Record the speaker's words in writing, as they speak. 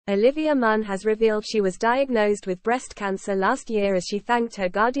Olivia Munn has revealed she was diagnosed with breast cancer last year as she thanked her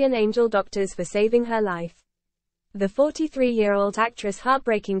guardian angel doctors for saving her life. The 43-year-old actress'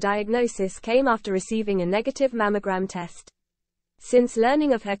 heartbreaking diagnosis came after receiving a negative mammogram test. Since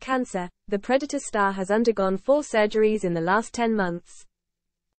learning of her cancer, the Predator star has undergone 4 surgeries in the last 10 months.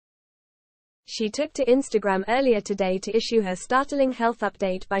 She took to Instagram earlier today to issue her startling health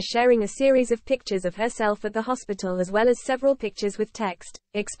update by sharing a series of pictures of herself at the hospital as well as several pictures with text,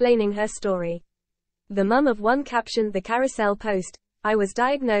 explaining her story. The mum of one captioned the carousel post, "I was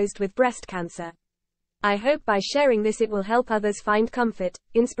diagnosed with breast cancer. I hope by sharing this it will help others find comfort,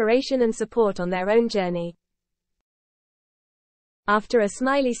 inspiration and support on their own journey." After a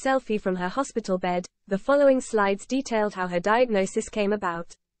smiley selfie from her hospital bed, the following slides detailed how her diagnosis came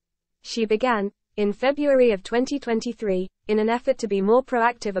about. She began, "In February of 2023, in an effort to be more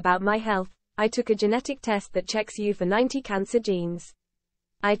proactive about my health, I took a genetic test that checks you for 90 cancer genes.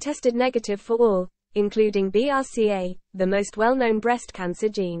 I tested negative for all, including BRCA, the most well-known breast cancer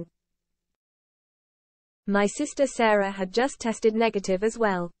gene. My sister Sarah had just tested negative as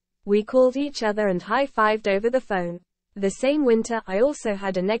well. We called each other and high-fived over the phone. The same winter I also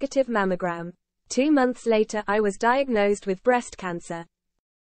had a negative mammogram. 2 months later I was diagnosed with breast cancer."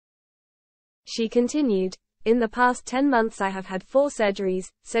 She continued, "In the past 10 months I have had 4 surgeries,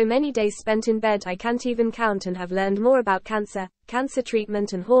 so many days spent in bed I can't even count, and have learned more about cancer, cancer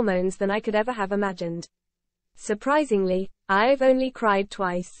treatment and hormones than I could ever have imagined. Surprisingly, I've only cried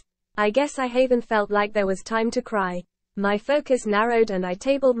twice. I guess I haven't felt like there was time to cry. My focus narrowed and I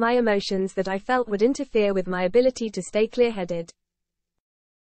tabled my emotions that I felt would interfere with my ability to stay clear-headed.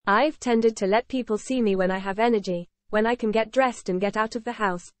 I've tended to let people see me when I have energy, when I can get dressed and get out of the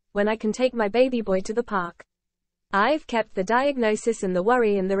house, when I can take my baby boy to the park. I've kept the diagnosis and the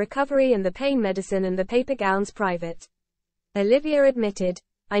worry and the recovery and the pain medicine and the paper gowns private." Olivia admitted,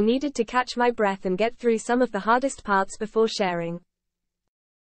 "I needed to catch my breath and get through some of the hardest parts before sharing.